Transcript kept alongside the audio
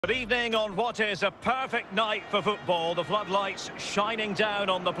Good evening on what is a perfect night for football. The floodlights shining down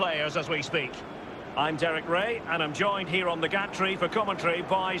on the players as we speak. I'm Derek Ray and I'm joined here on the gantry for commentary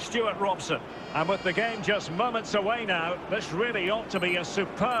by Stuart Robson. And with the game just moments away now, this really ought to be a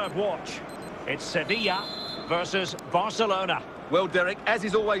superb watch. It's Sevilla versus Barcelona. Well, Derek, as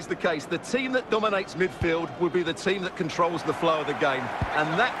is always the case, the team that dominates midfield will be the team that controls the flow of the game.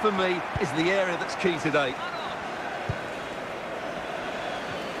 And that, for me, is the area that's key today.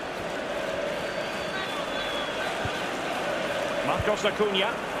 Marcos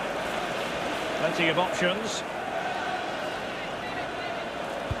Acuna. Plenty of options.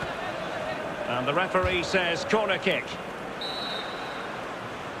 And the referee says corner kick.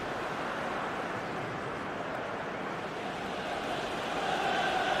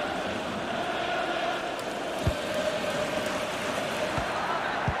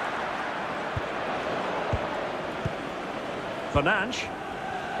 Fernandes.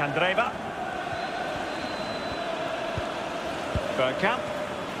 Candreva. Bergkamp.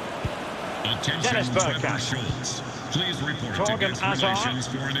 Attention, Trevor Schultz. Please report to guest relations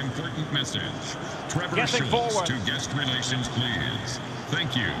for an important message. Trevor Getting Schultz forward. to guest relations, please.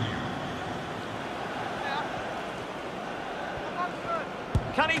 Thank you.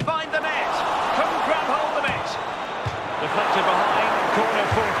 Can he find the net? Couldn't grab hold of it. Deflected behind. Corner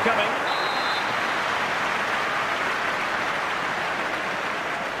forthcoming.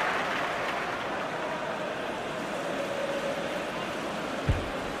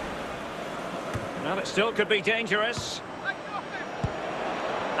 Well, it still could be dangerous.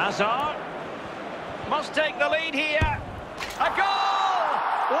 Hazard must take the lead here. A goal!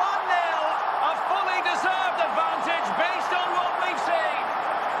 1-0. A fully deserved advantage based on what we've seen.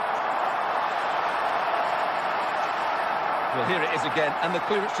 Well, here it is again, and the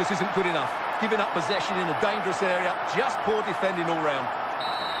clearance just isn't good enough. Giving up possession in a dangerous area, just poor defending all round.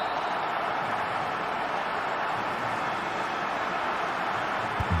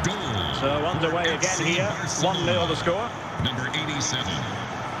 So underway again here, 1-0 the score. Number 87.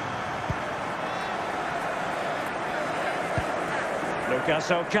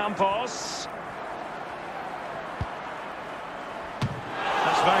 Lucas Ocampos.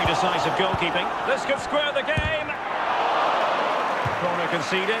 That's very decisive goalkeeping. This could square the game. Corner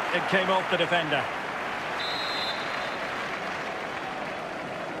conceded, it came off the defender.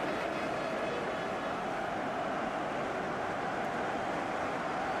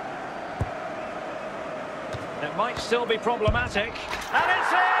 It might still be problematic. And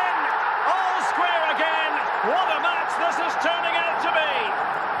it's in! All square again! What a match this is turning out to be!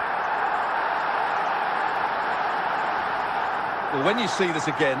 Well, when you see this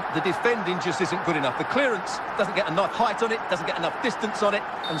again, the defending just isn't good enough. The clearance doesn't get enough height on it, doesn't get enough distance on it,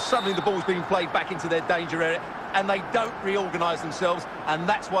 and suddenly the ball's being played back into their danger area, and they don't reorganise themselves, and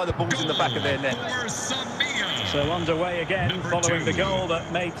that's why the ball's in the back of their net. So underway again, following the goal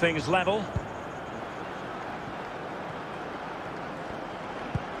that made things level.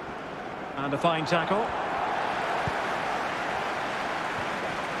 And a fine tackle.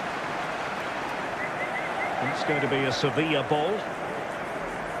 It's going to be a Sevilla ball.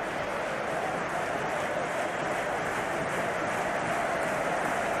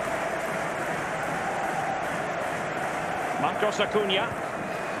 Marcos Acuna.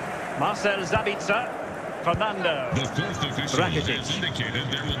 Marcel Sabitzer. Fernando. The fourth official has indicated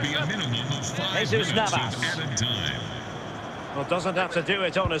there will be a minimum of 5 Jesus minutes Navas. of added time. Well, doesn't have to do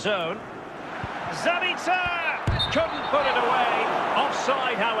it on his own. Sabitzer couldn't put it away.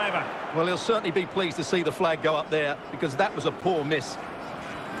 Offside, however. Well, he'll certainly be pleased to see the flag go up there, because that was a poor miss.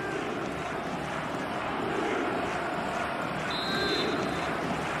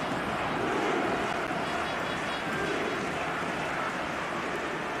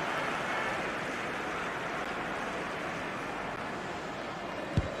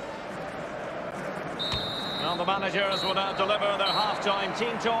 Well, the managers will now deliver their half-time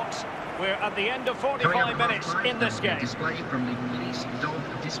team talks. We're at the end of 45 minutes in this game. Display from the police dog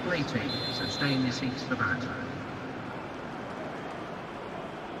display team, so stay in your seats for that.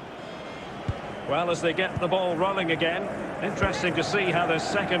 Well, as they get the ball rolling again, interesting to see how the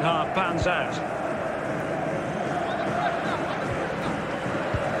second half pans out.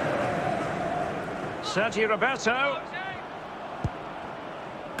 Sergio Roberto.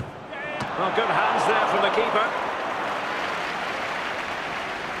 Well, good hands there from the keeper.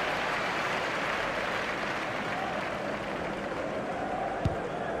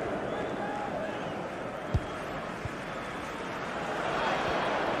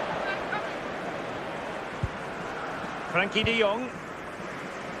 Frankie de Jong.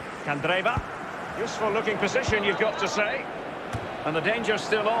 Candreva. Useful looking position, you've got to say. And the danger's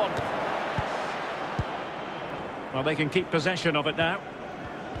still on. Well, they can keep possession of it now.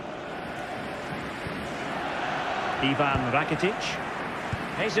 Ivan Rakitic.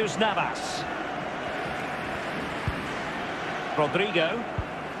 Jesus Navas. Rodrigo.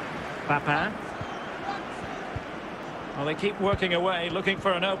 Papin. Well, they keep working away, looking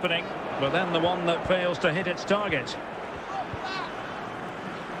for an opening, but then the one that fails to hit its target.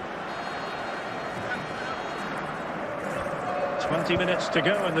 "20 minutes to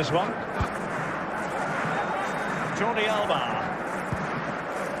go in this one. Jordi Alba.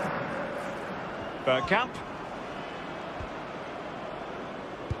 Bergkamp.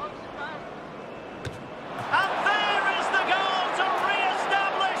 And there is the goal to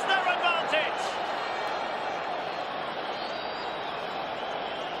re-establish their advantage.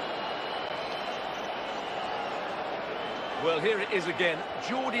 Well, here it is again.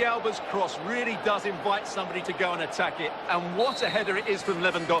 Jordi Alba's cross really does invite somebody to go and attack it. And what a header it is from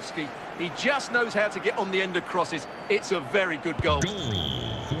Lewandowski. He just knows how to get on the end of crosses. It's a very good goal.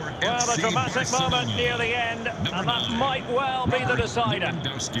 Well, a dramatic moment near the end, and that might well be the decider.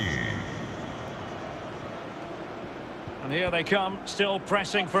 And here they come, still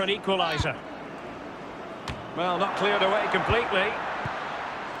pressing for an equaliser. Well, not cleared away completely.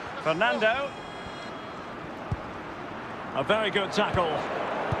 Fernando. A very good tackle.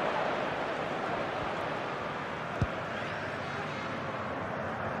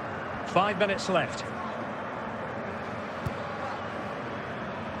 Five minutes left.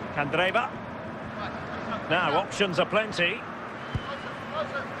 Candreva. Now, options are plenty.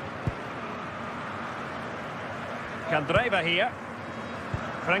 Candreva here.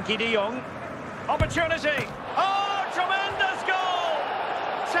 Frankie de Jong. Opportunity. Oh, tremendous goal!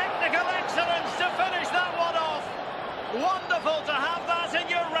 Technical excellence to finish that one off. Wonderful to have that in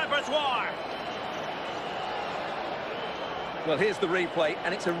your repertoire. Well, here's the replay,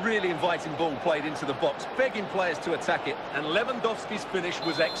 and it's a really inviting ball played into the box, begging players to attack it, and Lewandowski's finish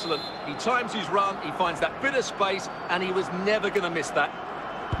was excellent. He times his run, he finds that bit of space, and he was never going to miss that.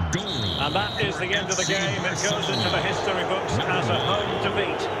 And that is the end of the game. It goes into the history books as a home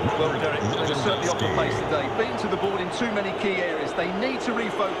defeat. Well, Derek, they were certainly off the pace today. Beaten to the board in too many key areas. They need to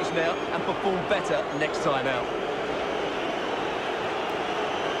refocus now and perform better next time out.